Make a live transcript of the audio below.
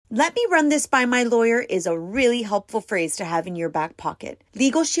Let me run this by my lawyer is a really helpful phrase to have in your back pocket.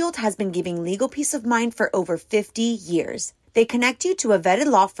 Legal Shield has been giving legal peace of mind for over 50 years. They connect you to a vetted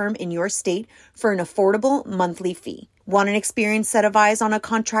law firm in your state for an affordable monthly fee. Want an experienced set of eyes on a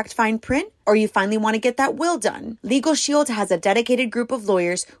contract fine print? Or you finally want to get that will done? Legal Shield has a dedicated group of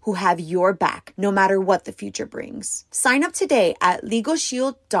lawyers who have your back, no matter what the future brings. Sign up today at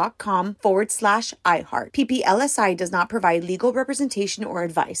LegalShield.com/iHeart. PPLSI does not provide legal representation or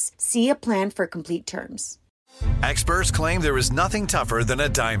advice. See a plan for complete terms. Experts claim there is nothing tougher than a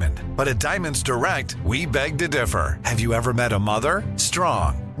diamond. But at Diamonds Direct, we beg to differ. Have you ever met a mother?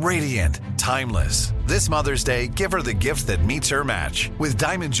 Strong, radiant, timeless. This Mother's Day, give her the gift that meets her match. With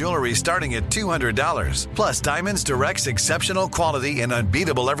diamond jewelry starting at $200. Plus Diamonds Direct's exceptional quality and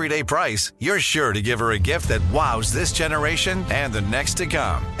unbeatable everyday price, you're sure to give her a gift that wows this generation and the next to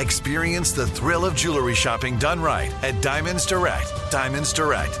come. Experience the thrill of jewelry shopping done right at Diamonds Direct. Diamonds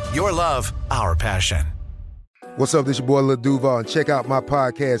Direct. Your love, our passion. What's up, this your boy Lil Duval, and check out my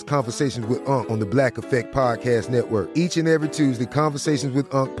podcast, Conversations with Unc, on the Black Effect Podcast Network. Each and every Tuesday, Conversations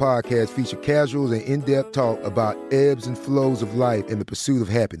with Unc podcast feature casual and in-depth talk about ebbs and flows of life and the pursuit of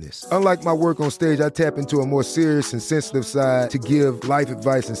happiness. Unlike my work on stage, I tap into a more serious and sensitive side to give life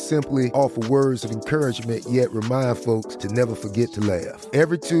advice and simply offer words of encouragement, yet remind folks to never forget to laugh.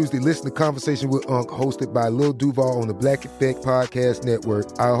 Every Tuesday, listen to Conversations with Unc, hosted by Lil Duval on the Black Effect Podcast Network,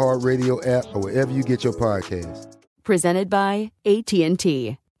 iHeartRadio app, or wherever you get your podcasts. Presented by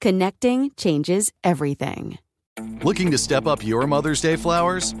AT&T. Connecting changes everything. Looking to step up your Mother's Day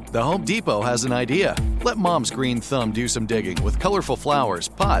flowers? The Home Depot has an idea. Let Mom's green thumb do some digging with colorful flowers,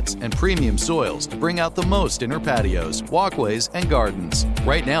 pots, and premium soils to bring out the most in her patios, walkways, and gardens.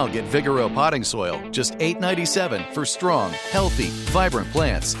 Right now, get Vigoro potting soil, just $8.97 for strong, healthy, vibrant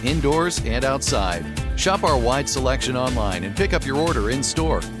plants indoors and outside. Shop our wide selection online and pick up your order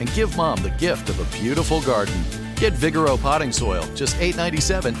in-store and give Mom the gift of a beautiful garden. Get Vigoro potting soil, just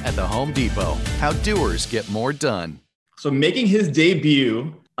 $8.97 at the Home Depot. How doers get more done. So making his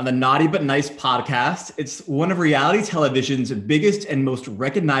debut on the Naughty But Nice podcast, it's one of reality television's biggest and most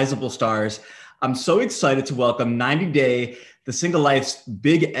recognizable stars. I'm so excited to welcome 90 Day, The Single Life's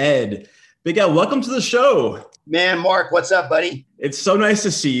Big Ed. Big Ed, welcome to the show. Man, Mark, what's up, buddy? It's so nice to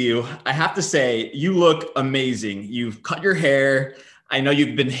see you. I have to say, you look amazing. You've cut your hair. I know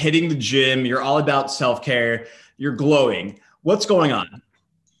you've been hitting the gym. You're all about self-care. You're glowing. What's going on?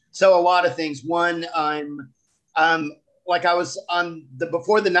 So a lot of things. One, I'm like I was on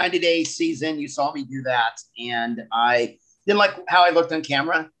before the 90-day season, you saw me do that. And I didn't like how I looked on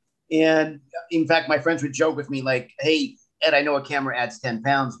camera. And in fact, my friends would joke with me like, hey, Ed, I know a camera adds 10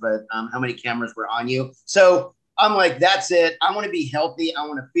 pounds, but how many cameras were on you? So I'm like, that's it. I want to be healthy. I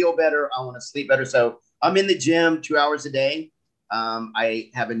want to feel better. I want to sleep better. So I'm in the gym 2 hours a day. I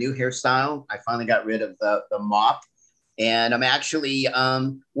have a new hairstyle. I finally got rid of the mop, and I'm actually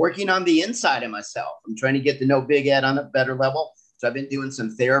working on the inside of myself. I'm trying to get to know Big Ed on a better level. So I've been doing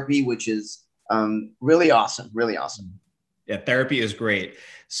some therapy, which is really awesome, really awesome. Yeah, therapy is great.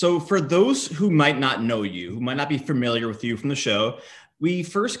 So for those who might not know you, who might not be familiar with you from the show, we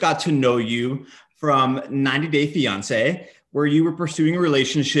first got to know you from 90 Day Fiancé, where you were pursuing a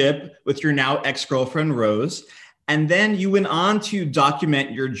relationship with your now ex-girlfriend, Rose. And then you went on to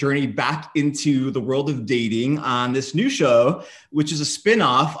document your journey back into the world of dating on this new show, which is a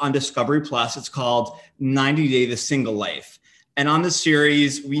spinoff on Discovery Plus. It's called 90 Day, The Single Life. And on this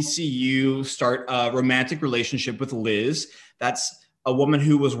series, we see you start a romantic relationship with Liz. That's a woman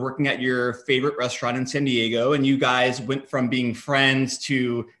who was working at your favorite restaurant in San Diego. And you guys went from being friends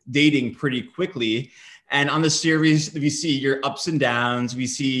to dating pretty quickly. And on the series, we see your ups and downs. We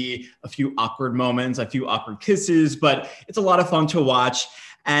see a few awkward moments, a few awkward kisses, but it's a lot of fun to watch.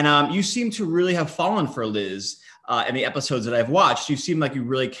 And you seem to really have fallen for Liz in the episodes that I've watched. You seem like you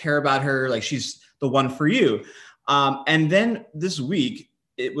really care about her, like she's the one for you. And then this week,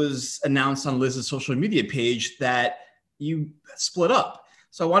 it was announced on Liz's social media page that you split up.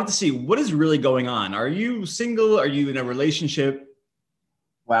 So I wanted to see what is really going on. Are you single? Are you in a relationship?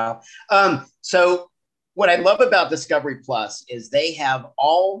 Wow. So what I love about Discovery Plus is they have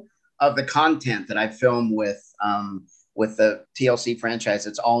all of the content that I filmed with the TLC franchise.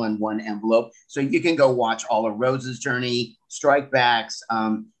 It's all in one envelope. So you can go watch all of Rose's journey, Strikebacks,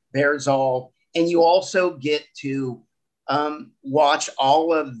 Bears All, and you also get to watch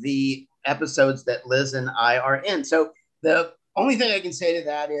all of the episodes that Liz and I are in. So the only thing I can say to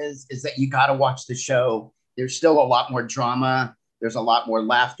that is that you got to watch the show. There's still a lot more drama. There's a lot more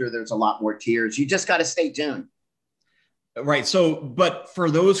laughter. There's a lot more tears. You just got to stay tuned. Right. So, but for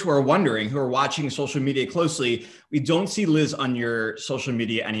those who are wondering, who are watching social media closely, we don't see Liz on your social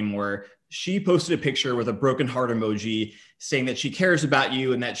media anymore. She posted a picture with a broken heart emoji saying that she cares about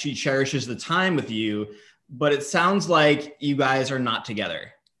you and that she cherishes the time with you. But it sounds like you guys are not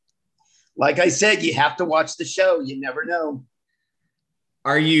together. Like I said, you have to watch the show. You never know.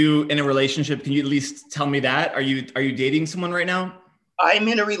 Are you in a relationship? Can you at least tell me that? Are you dating someone right now? I'm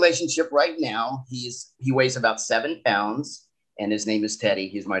in a relationship right now. He weighs about 7 pounds, and his name is Teddy.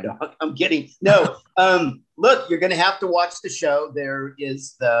 He's my dog. I'm kidding. No, look, you're going to have to watch the show.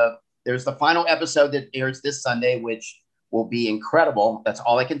 There's the final episode that airs this Sunday, which will be incredible. That's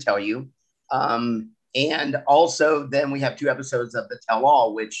all I can tell you. And also, then we have 2 episodes of The Tell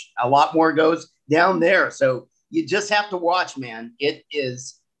All, which a lot more goes down there. So you just have to watch, man. It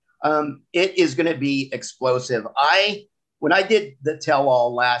is going to be explosive. When I did The Tell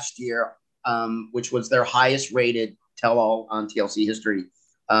All last year, which was their highest rated Tell All on TLC history,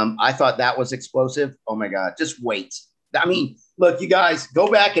 I thought that was explosive. Oh my God, just wait. I mean, look, you guys, go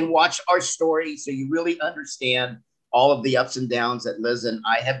back and watch our story so you really understand all of the ups and downs that Liz and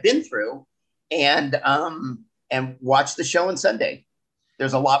I have been through, and watch the show on Sunday.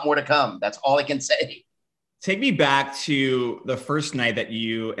 There's a lot more to come. That's all I can say. Take me back to the first night that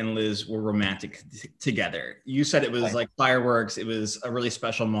you and Liz were romantic together. You said it was like fireworks. It was a really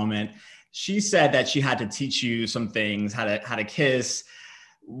special moment. She said that she had to teach you some things, how to kiss.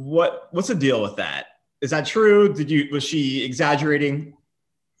 What's the deal with that? Is that true? Was she exaggerating?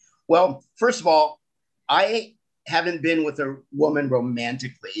 Well, first of all, I haven't been with a woman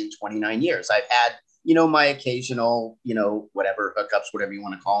romantically in 29 years. I've had, my occasional, whatever hookups, whatever you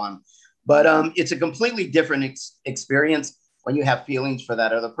want to call them. But it's a completely different experience when you have feelings for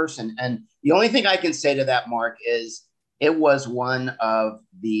that other person. And the only thing I can say to that, Mark, is it was one of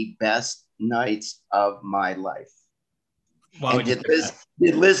the best nights of my life. And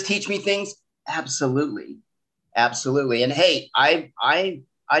did Liz teach me things? Absolutely. Absolutely. And hey, I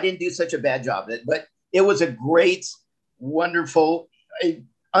didn't do such a bad job, but it was a great, wonderful,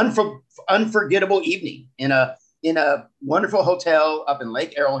 unforgettable evening in a wonderful hotel up in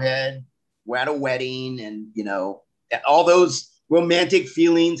Lake Arrowhead. We're at a wedding, and all those romantic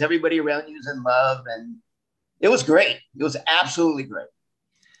feelings. Everybody around you is in love, and it was great. It was absolutely great.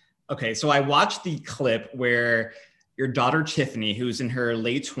 Okay, so I watched the clip where your daughter Tiffany, who's in her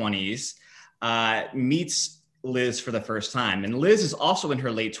late 20s, meets Liz for the first time, and Liz is also in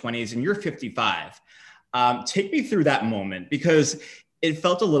her late 20s, and you're 55. Take me through that moment, because it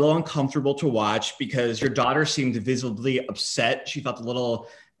felt a little uncomfortable to watch because your daughter seemed visibly upset. She felt a little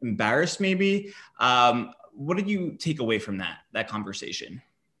embarrassed, maybe. What did you take away from that conversation?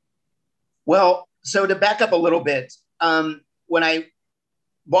 Well, so to back up a little bit, when I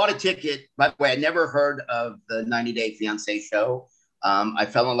bought a ticket, by the way, I never heard of the 90 Day Fiancé show. I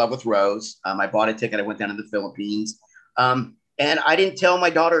fell in love with Rose. I bought a ticket. I went down to the Philippines. And I didn't tell my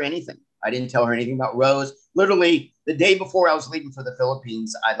daughter anything. I didn't tell her anything about Rose. Literally, the day before I was leaving for the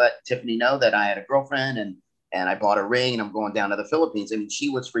Philippines, I let Tiffany know that I had a girlfriend and I bought a ring and I'm going down to the Philippines. I mean, she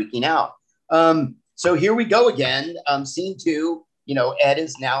was freaking out. So here we go again. Scene 2, Ed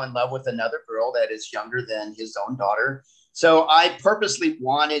is now in love with another girl that is younger than his own daughter. So I purposely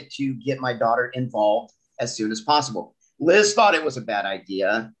wanted to get my daughter involved as soon as possible. Liz thought it was a bad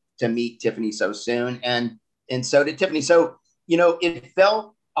idea to meet Tiffany so soon. And so did Tiffany. So, it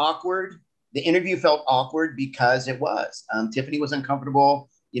felt awkward. The interview felt awkward because it was. Tiffany was uncomfortable.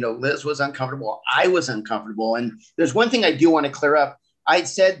 Liz was uncomfortable. I was uncomfortable. And there's one thing I do want to clear up. I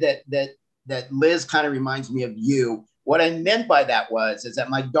said that Liz kind of reminds me of you. What I meant by that is that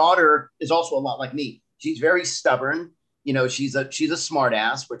my daughter is also a lot like me. She's very stubborn. She's a smart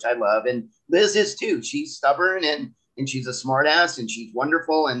ass, which I love. And Liz is too. She's stubborn and she's a smart ass and she's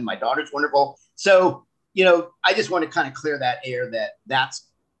wonderful. And my daughter's wonderful. So, I just want to kind of clear that air that's,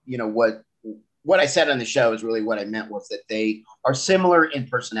 what I said on the show is really what I meant, was that they are similar in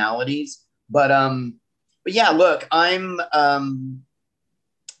personalities. But yeah, look, I'm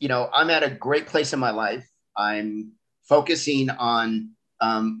at a great place in my life. I'm focusing on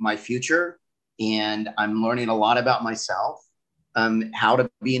my future, and I'm learning a lot about myself, how to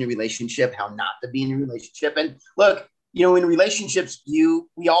be in a relationship, how not to be in a relationship. And look, in relationships,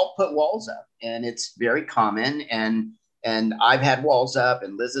 we all put walls up, and it's very common. And I've had walls up,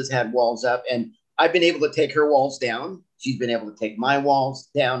 and Liz has had walls up, and I've been able to take her walls down. She's been able to take my walls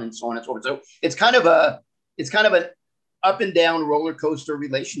down, and so on and so forth. So it's kind of an up and down roller coaster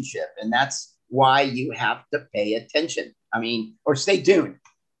relationship. And that's why you have to pay attention. Or stay tuned.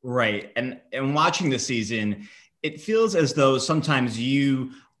 Right. And watching the season, it feels as though sometimes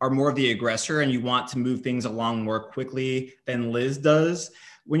you are more of the aggressor and you want to move things along more quickly than Liz does.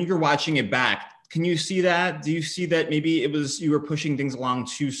 When you're watching it back, can you see that? Do you see that maybe it was you were pushing things along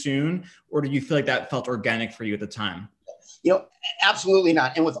too soon, or do you feel like that felt organic for you at the time? Absolutely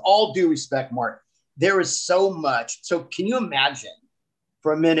not. And with all due respect, Mark, there is so much. So can you imagine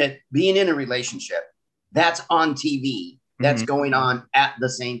for a minute being in a relationship that's on TV, that's going on at the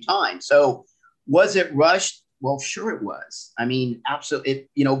same time? So was it rushed? Well, sure it was. I mean, absolutely,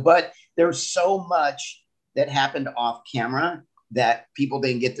 but there's so much that happened off camera that people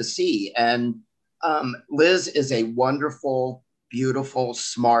didn't get to see. And Liz is a wonderful, beautiful,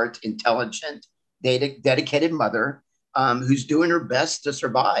 smart, intelligent, dedicated mother who's doing her best to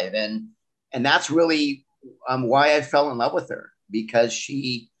survive. And that's really why I fell in love with her, because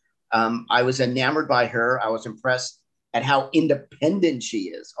I was enamored by her. I was impressed at how independent she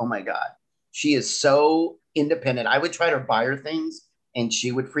is. Oh my God. She is so independent. I would try to buy her things and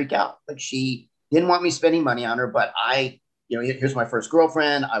she would freak out. Like, she didn't want me spending money on her, but here's my first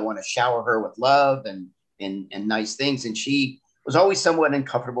girlfriend. I want to shower her with love and nice things. And she was always somewhat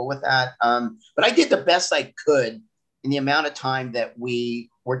uncomfortable with that. But I did the best I could in the amount of time that we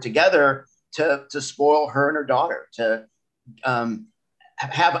were together to spoil her and her daughter, to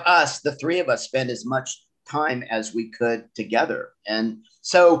have us, the three of us, spend as much time as we could together. And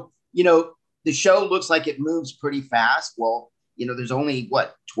so, the show looks like it moves pretty fast. Well, there's only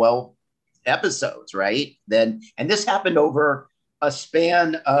 12 episodes, right? And this happened over a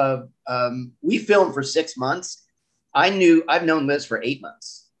span of, we filmed for 6 months. I've known Liz for 8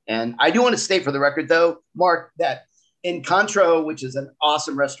 months. And I do want to state for the record though, Mark, that Encontro, which is an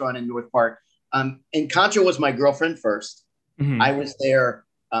awesome restaurant in North Park, Encontro was my girlfriend first. I was there.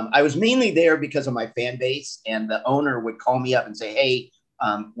 I was mainly there because of my fan base, and the owner would call me up and say, hey,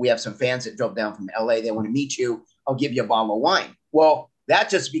 we have some fans that drove down from LA. They want to meet you. I'll give you a bottle of wine. Well,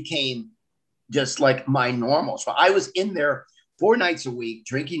 that just became just like my normal. So I was in there 4 nights a week,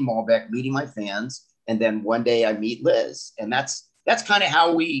 drinking Malbec, meeting my fans. And then one day I meet Liz. And that's kind of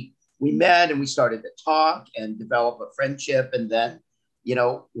how we met, and we started to talk and develop a friendship. And then,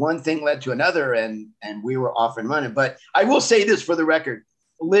 one thing led to another, and we were off and running. But I will say this for the record,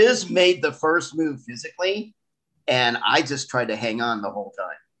 Liz made the first move physically, and I just tried to hang on the whole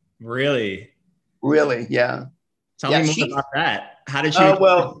time. Really? Really, yeah. Tell me more about that. How did you?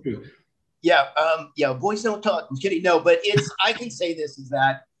 Boys don't talk. I'm kidding. No, but I can say this is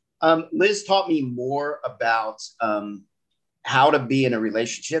that Liz taught me more about how to be in a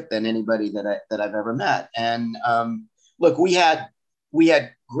relationship than anybody that I've ever met. And look, we had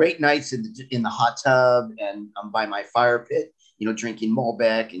great nights in the hot tub and by my fire pit, drinking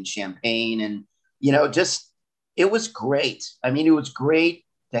Malbec and champagne, and it was great. I mean, it was great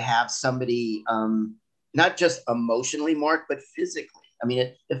to have somebody, not just emotionally, Mark, but physically. I mean,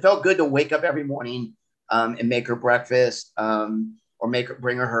 it felt good to wake up every morning and make her breakfast, or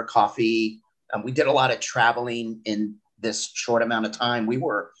bring her coffee. We did a lot of traveling in this short amount of time. We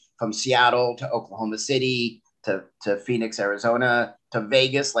were from Seattle to Oklahoma City to Phoenix, Arizona, to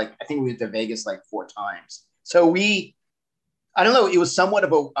Vegas. I think we went to Vegas 4 times. So I don't know, it was somewhat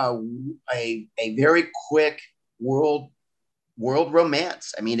of a very quick world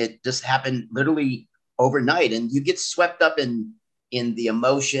romance. I mean, it just happened literally overnight, and you get swept up in the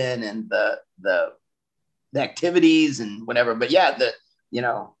emotion and the activities and whatever. But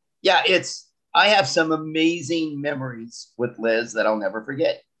I have some amazing memories with Liz that I'll never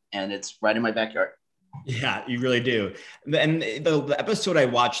forget, and it's right in my backyard. Yeah, you really do. And the episode I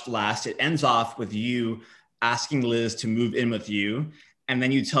watched last, it ends off with you asking Liz to move in with you. And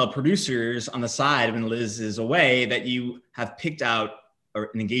then you tell producers on the side when Liz is away that you have picked out an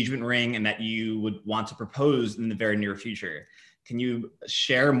engagement ring and that you would want to propose in the very near future. Can you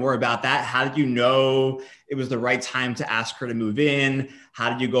share more about that? How did you know it was the right time to ask her to move in? How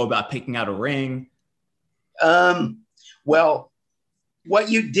did you go about picking out a ring? Well, what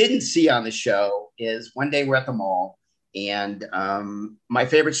you didn't see on the show is one day we're at the mall, and my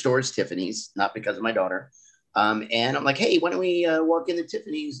favorite store is Tiffany's, not because of my daughter. And I'm like, hey, why don't we walk into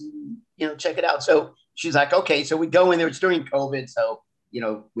Tiffany's and, check it out? So she's like, okay. So we go in there. It's during COVID. So,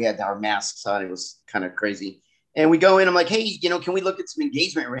 we had our masks on. It was kind of crazy. And we go in. I'm like, hey, can we look at some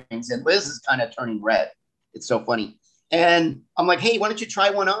engagement rings? And Liz is kind of turning red. It's so funny. And I'm like, hey, why don't you try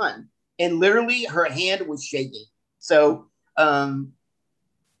one on? And literally her hand was shaking. So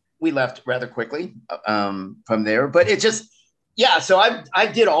we left rather quickly from there. But it just, so I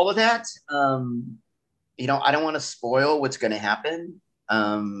did all of that. I don't want to spoil what's going to happen.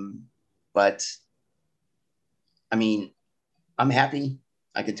 But I mean, I'm happy.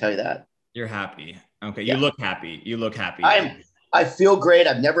 I can tell you that. You're happy. Okay. You look happy. You look happy. I feel great.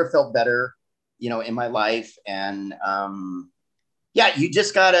 I've never felt better, in my life. And yeah, you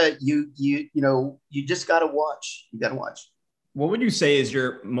just gotta you just gotta watch. You gotta watch. What would you say is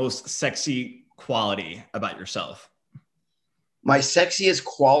your most sexy quality about yourself? My sexiest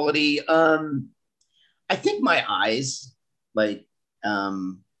quality, I think my eyes. Like,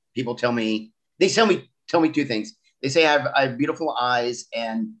 people tell me two things. They say I have beautiful eyes,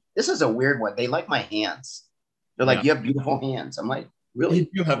 and this is a weird one. They like my hands. They're like, you have beautiful hands. I'm like, really?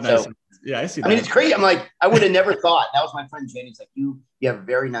 You have nice hands. Yeah, I see that. I mean, it's crazy. I'm like, I would have never thought. That was my friend Jenny. He's like, you have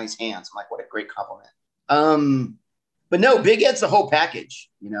very nice hands. I'm like, what a great compliment. But no, Big Ed's the whole package.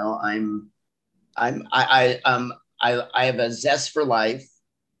 I have a zest for life.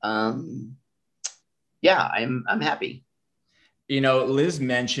 Yeah, I'm happy. Liz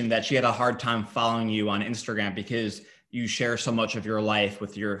mentioned that she had a hard time following you on Instagram because you share so much of your life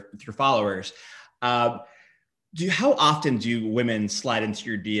with your followers. How often do women slide into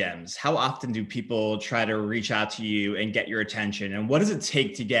your DMs? How often do people try to reach out to you and get your attention? And what does it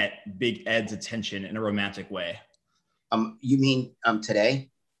take to get Big Ed's attention in a romantic way? You mean today?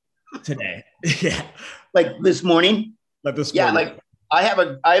 Today, yeah. Like this morning? Like this morning. Yeah, like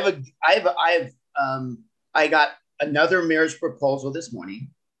I got another marriage proposal this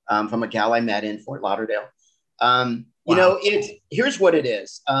morning from a gal I met in Fort Lauderdale. Wow. Here's what it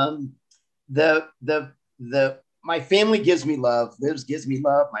is. My family gives me love. Liz gives me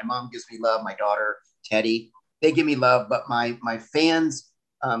love. My mom gives me love. My daughter, Teddy, they give me love. But my fans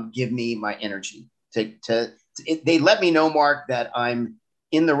give me my energy. They let me know, Mark, that I'm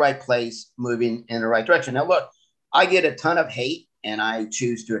in the right place, moving in the right direction. Now, look, I get a ton of hate, and I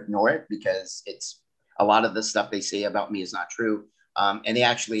choose to ignore it because it's a lot of the stuff they say about me is not true. And they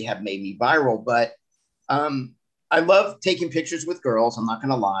actually have made me viral. But I love taking pictures with girls. I'm not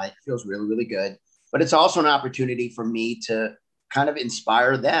going to lie. It feels really, really good. But it's also an opportunity for me to kind of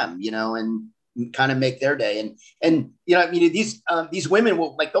inspire them, and kind of make their day. And these women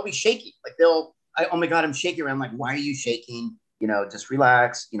will, like, they'll be shaking. Like oh my God, I'm shaking. I'm like, why are you shaking? Just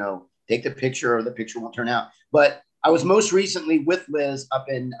relax, take the picture or the picture won't turn out. But I was most recently with Liz up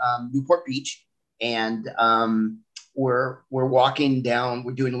in Newport Beach, and we're walking down,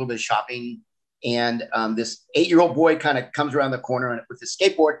 we're doing a little bit of shopping. And this 8-year-old boy kind of comes around the corner with his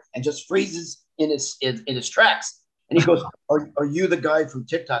skateboard and just freezes in his tracks. And he goes, are you the guy from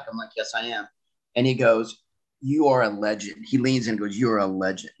TikTok? I'm like, yes, I am. And he goes, you are a legend. He leans in and goes, you're a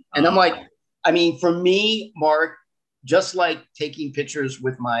legend. And I'm like, I mean, for me, Mark, just like taking pictures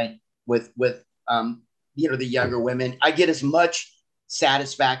with the younger women, I get as much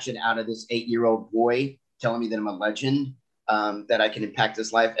satisfaction out of this 8-year-old boy telling me that I'm a legend, that I can impact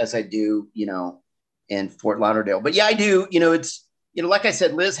his life, as I do, in Fort Lauderdale. But yeah, I do. It's, like I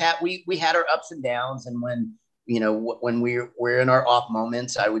said, Liz we had our ups and downs, and when we're in our off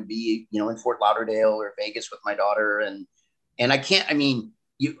moments, I would be, in Fort Lauderdale or Vegas with my daughter, and I can't. I mean,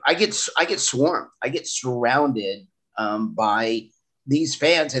 I get swarmed. I get surrounded by these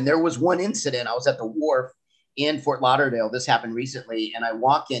fans. And there was one incident. I was at the wharf in Fort Lauderdale. This happened recently, and I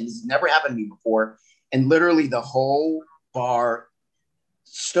walk in. This has never happened to me before, and literally the whole bar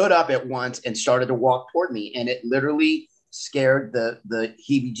stood up at once and started to walk toward me, and it literally scared the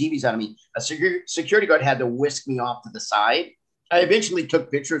heebie-jeebies out of me. A security guard had to whisk me off to the side. I eventually took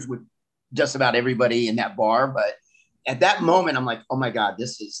pictures with just about everybody in that bar, but at that moment, I'm like, oh my God,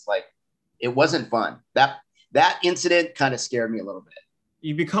 this is like, it wasn't fun. That incident kind of scared me a little bit.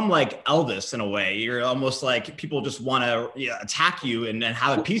 You become like Elvis in a way. You're almost like people just want to attack you and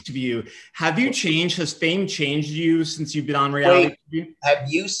have a piece of you. Have you changed? Has fame changed you since you've been on reality TV? Have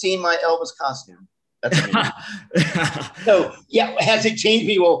you seen my Elvis costume? That's so yeah. Has it changed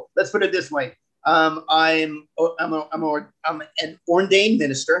me? Well, let's put it this way. I'm an ordained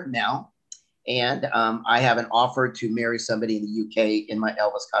minister now, and I have an offer to marry somebody in the UK in my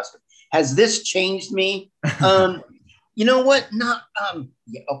Elvis costume. Has this changed me? You know what? Not.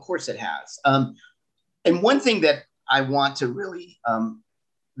 Yeah, of course it has. And one thing that I want to really,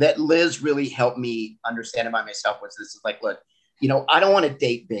 that Liz really helped me understand about myself was this: is like, look, I don't want to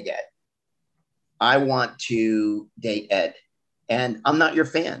date Big Ed. I want to date Ed, and I'm not your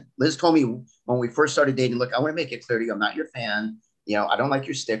fan. Liz told me when we first started dating, look, I want to make it clear to you, I'm not your fan. I don't like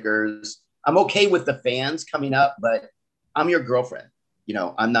your stickers. I'm okay with the fans coming up, but I'm your girlfriend.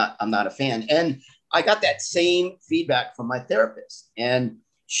 I'm not a fan. And I got that same feedback from my therapist, and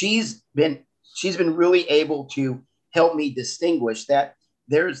she's been really able to help me distinguish that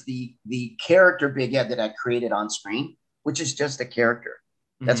there's the character Big Ed that I created on screen, which is just a character.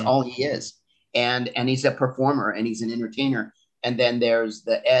 That's all he is. And he's a performer and he's an entertainer. And then there's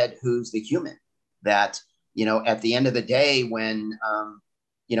the Ed who's the human that at the end of the day, when,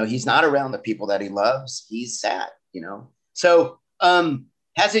 he's not around the people that he loves, he's sad, So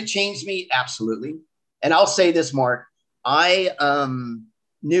has it changed me? Absolutely. And I'll say this, Mark, I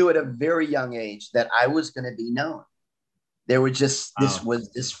knew at a very young age that I was going to be known. There was just, this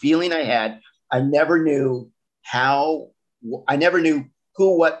was this feeling I had. I never knew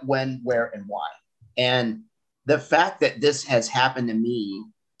who, what, when, where, and why. And the fact that this has happened to me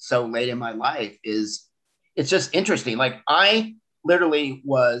so late in my life it's just interesting. Like I literally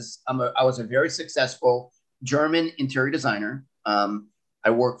was a very successful German interior designer. I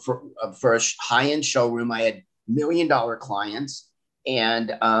worked for a high-end showroom. I had $1 million clients.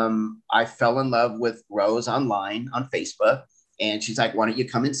 And I fell in love with Rose online on Facebook. And she's like, why don't you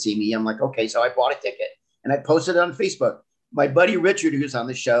come and see me? I'm like, okay. So I bought a ticket and I posted it on Facebook. My buddy Richard, who's on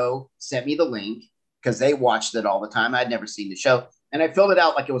the show, sent me the link because they watched it all the time. I'd never seen the show. And I filled it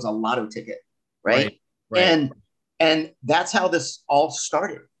out like it was a lotto ticket. Right. And that's how this all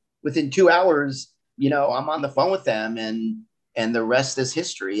started. Within 2 hours, I'm on the phone with them and the rest is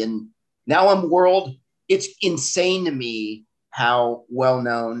history. And now it's insane to me how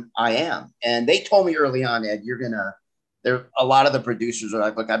well-known I am. And they told me early on, Ed, a lot of the producers are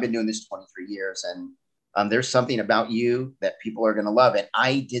like, look, I've been doing this 23 years and there's something about you that people are going to love. And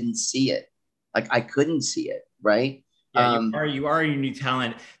I didn't see it. Like I couldn't see it. Right. Yeah, you are a unique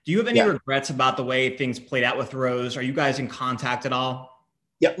talent. Do you have any regrets about the way things played out with Rose? Are you guys in contact at all?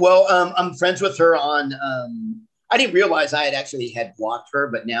 Yeah. Well, I'm friends with her on, I didn't realize I had blocked her,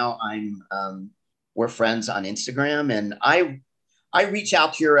 but now we're friends on Instagram, and I reach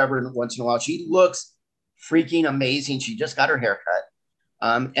out to her every once in a while. She looks freaking amazing. She just got her haircut.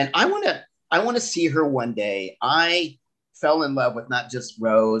 And I want to see her one day. I fell in love with not just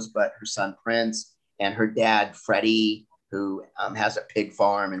Rose, but her son, Prince, and her dad, Freddie, who has a pig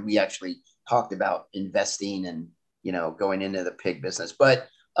farm. And we actually talked about investing and, going into the pig business. But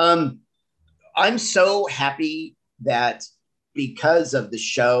I'm so happy that because of the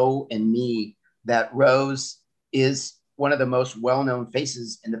show and me, that Rose is one of the most well-known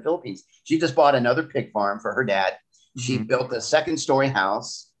faces in the Philippines. She just bought another pig farm for her dad. She built a second-story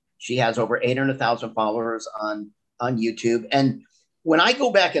house. She has over 800,000 followers on YouTube. And when I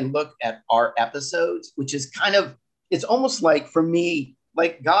go back and look at our episodes, which is it's almost like for me,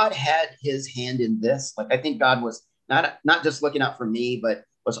 like God had his hand in this. Like I think God was not just looking out for me, but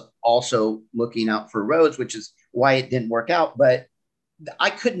was also looking out for Rose, which is why it didn't work out. But I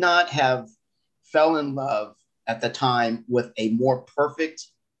could not have fell in love at the time with a more perfect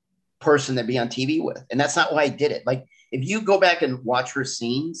person to be on TV with. And that's not why I did it. Like, if you go back and watch her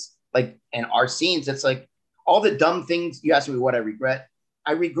scenes, and our scenes, it's like all the dumb things. You asked me what I regret.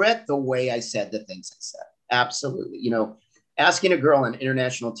 I regret the way I said the things I said. Absolutely. Asking a girl on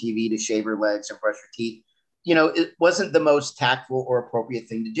international TV to shave her legs and brush her teeth, it wasn't the most tactful or appropriate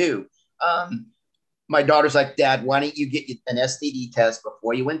thing to do. My daughter's like, Dad, why don't you get an STD test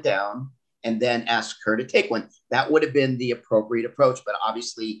before you went down and then ask her to take one? That would have been the appropriate approach. But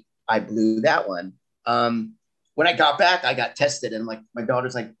obviously I blew that one. When I got back, I got tested and my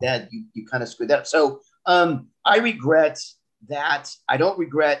daughter's like, Dad, you kind of screwed that up. So I regret that. I don't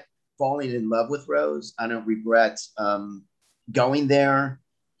regret falling in love with Rose. I don't regret going there.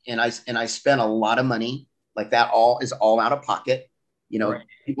 And I spent a lot of money. Like that is all out of pocket.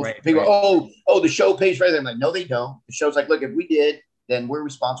 People, oh, the show pays for everything. I'm like, no, they don't. The show's like, look, if we did, then we're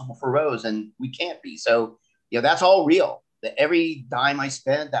responsible for Rose, and we can't be. So, that's all real. Every dime I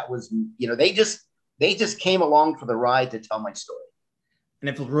spent, that was, they just came along for the ride to tell my story. And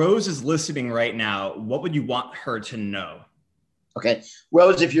if Rose is listening right now, what would you want her to know? Okay,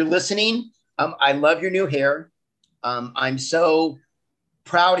 Rose, if you're listening, I love your new hair. I'm so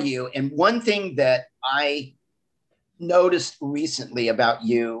proud of you. And one thing that I noticed recently about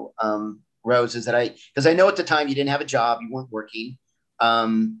you, Rose, is that because I know at the time you didn't have a job, you weren't working,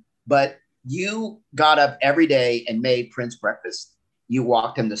 but you got up every day and made Prince breakfast. You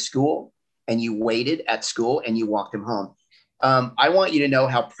walked him to school and you waited at school and you walked him home. I want you to know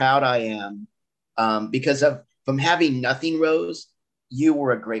how proud I am because from having nothing, Rose, you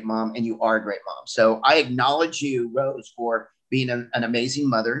were a great mom and you are a great mom. So I acknowledge you, Rose, for being an amazing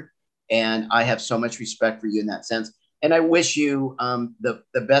mother. And I have so much respect for you in that sense. And I wish you the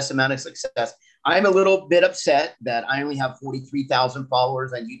best amount of success. I'm a little bit upset that I only have 43,000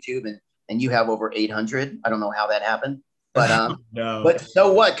 followers on YouTube and you have over 800. I don't know how that happened, but no. But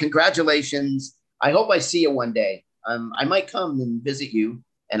so what? Congratulations. I hope I see you one day. I might come and visit you,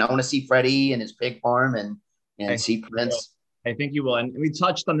 and I want to see Freddie and his pig farm and see Prince. I think you will. And we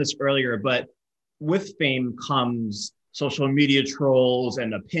touched on this earlier, but with fame comes social media trolls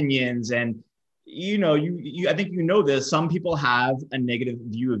and opinions. And I think you know this. Some people have a negative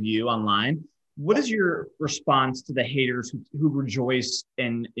view of you online. What is your response to the haters who rejoice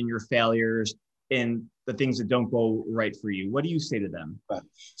in your failures and the things that don't go right for you? What do you say to them?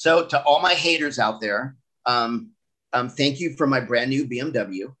 So to all my haters out there, thank you for my brand new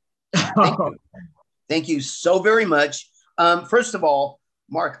BMW. Thank you so very much. First of all,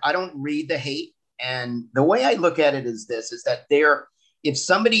 Mark, I don't read the hate. And the way I look at it is that if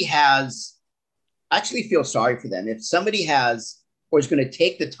somebody has, I actually feel sorry for them. If somebody has, or is going to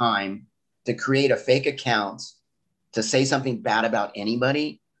take the time to create a fake account to say something bad about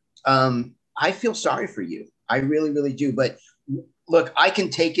anybody, I feel sorry for you. I really, really do. But look, I can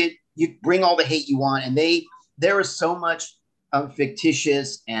take it. You bring all the hate you want. And there is so much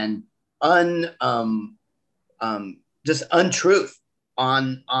fictitious and just untruth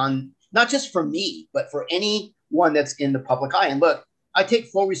on not just for me, but for anyone that's in the public eye. And look, I take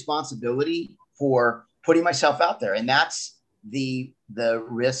full responsibility for putting myself out there. And that's the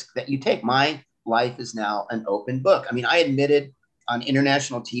risk that you take. My life is now an open book. I mean, I admitted on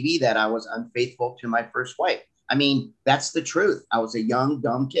international TV that I was unfaithful to my first wife. I mean, that's the truth. I was a young,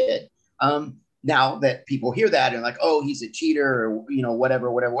 dumb kid. Now that people hear that and like, oh, he's a cheater or, whatever.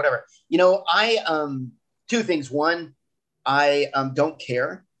 Two things. One, I don't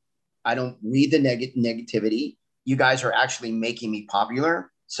care. I don't read the negativity. You guys are actually making me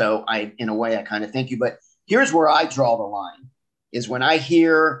popular. So in a way, I kind of thank you. But here's where I draw the line is when I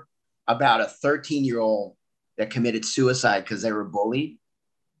hear about a 13-year-old that committed suicide because they were bullied.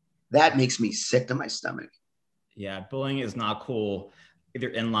 That makes me sick to my stomach. Yeah, bullying is not cool,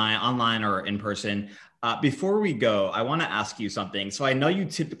 either online or in person. Before we go, I want to ask you something. So I know you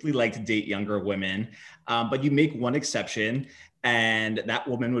typically like to date younger women, but you make one exception, and that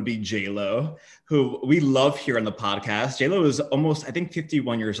woman would be J-Lo, who we love here on the podcast. J-Lo is almost, I think,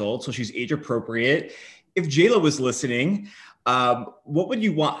 51 years old, so she's age appropriate. If J-Lo was listening, what would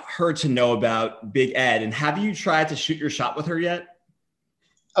you want her to know about Big Ed? And have you tried to shoot your shot with her yet?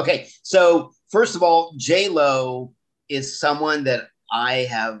 Okay, so first of all, J-Lo is someone that I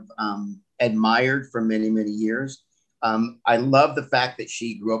have admired for many, many years. I love the fact that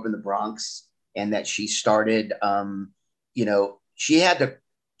she grew up in the Bronx and that she started, she had to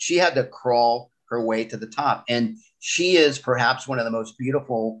crawl her way to the top. And she is perhaps one of the most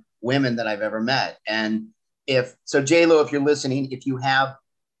beautiful women that I've ever met. And J-Lo, if you're listening, if you have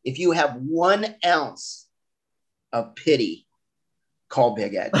 1 ounce of pity, call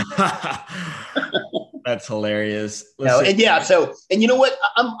Big Ed. That's hilarious. And you know what?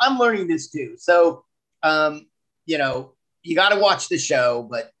 I'm learning this too. So, you got to watch the show,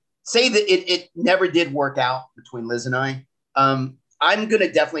 but say that it never did work out between Liz and I. I'm going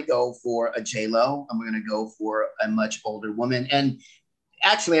to definitely go for a J-Lo. I'm going to go for a much older woman. And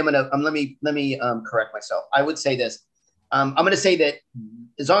actually, let me correct myself. I would say this. I'm going to say that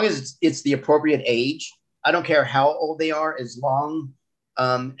as long as it's the appropriate age, I don't care how old they are, as long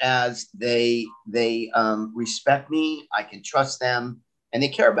as they respect me, I can trust them, and they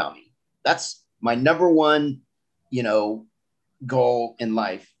care about me. That's my number one, goal in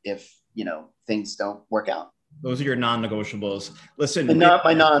life. If things don't work out, those are your non-negotiables. Listen,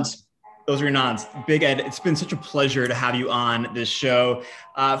 my nons. Those are your nons. Big Ed, it's been such a pleasure to have you on this show.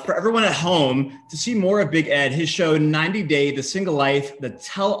 For everyone at home, to see more of Big Ed, his show 90 Day, The Single Life, the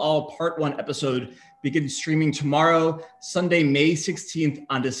Tell All Part 1 episode begins streaming tomorrow, Sunday, May 16th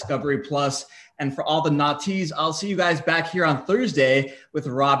on Discovery Plus. And for all the naughties, I'll see you guys back here on Thursday with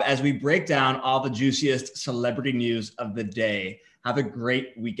Rob as we break down all the juiciest celebrity news of the day. Have a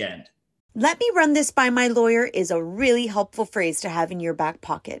great weekend. Let me run this by my lawyer is a really helpful phrase to have in your back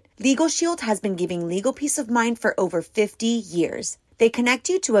pocket. Legal Shield has been giving legal peace of mind for over 50 years. They connect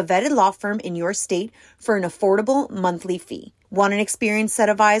you to a vetted law firm in your state for an affordable monthly fee. Want an experienced set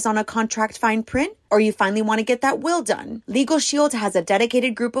of eyes on a contract fine print? Or you finally want to get that will done? Legal Shield has a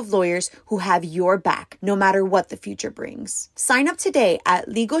dedicated group of lawyers who have your back, no matter what the future brings. Sign up today at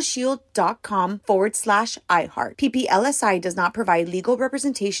LegalShield.com/iHeart. PPLSI does not provide legal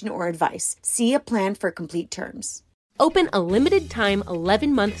representation or advice. See a plan for complete terms. Open a limited-time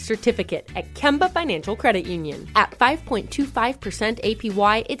 11-month certificate at Kemba Financial Credit Union. At 5.25%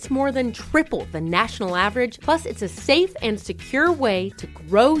 APY, it's more than triple the national average, plus it's a safe and secure way to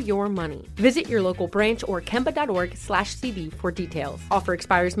grow your money. Visit your local branch or kemba.org/cb for details. Offer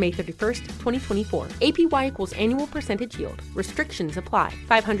expires May 31st, 2024. APY equals annual percentage yield. Restrictions apply.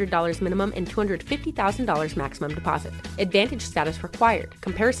 $500 minimum and $250,000 maximum deposit. Advantage status required.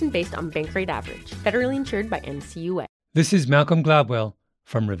 Comparison based on bank rate average. Federally insured by NCUA. This is Malcolm Gladwell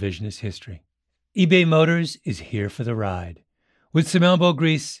from Revisionist History. eBay Motors is here for the ride. With some elbow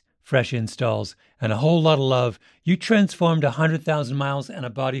grease, fresh installs, and a whole lot of love, you transformed 100,000 miles and a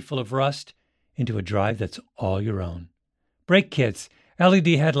body full of rust into a drive that's all your own. Brake kits, LED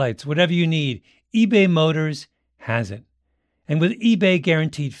headlights, whatever you need, eBay Motors has it. And with eBay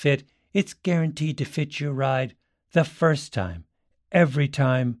Guaranteed Fit, it's guaranteed to fit your ride the first time, every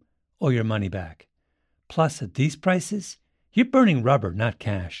time, or your money back. Plus, at these prices, you're burning rubber, not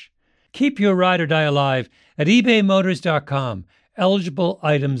cash. Keep your ride or die alive at ebaymotors.com. Eligible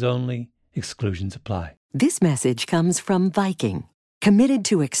items only. Exclusions apply. This message comes from Viking, committed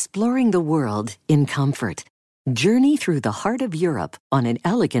to exploring the world in comfort. Journey through the heart of Europe on an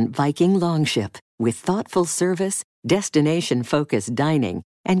elegant Viking longship with thoughtful service, destination-focused dining,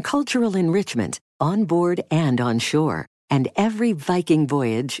 and cultural enrichment on board and on shore. And every Viking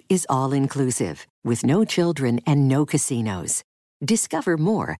voyage is all-inclusive, with no children and no casinos. Discover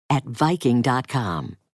more at Viking.com.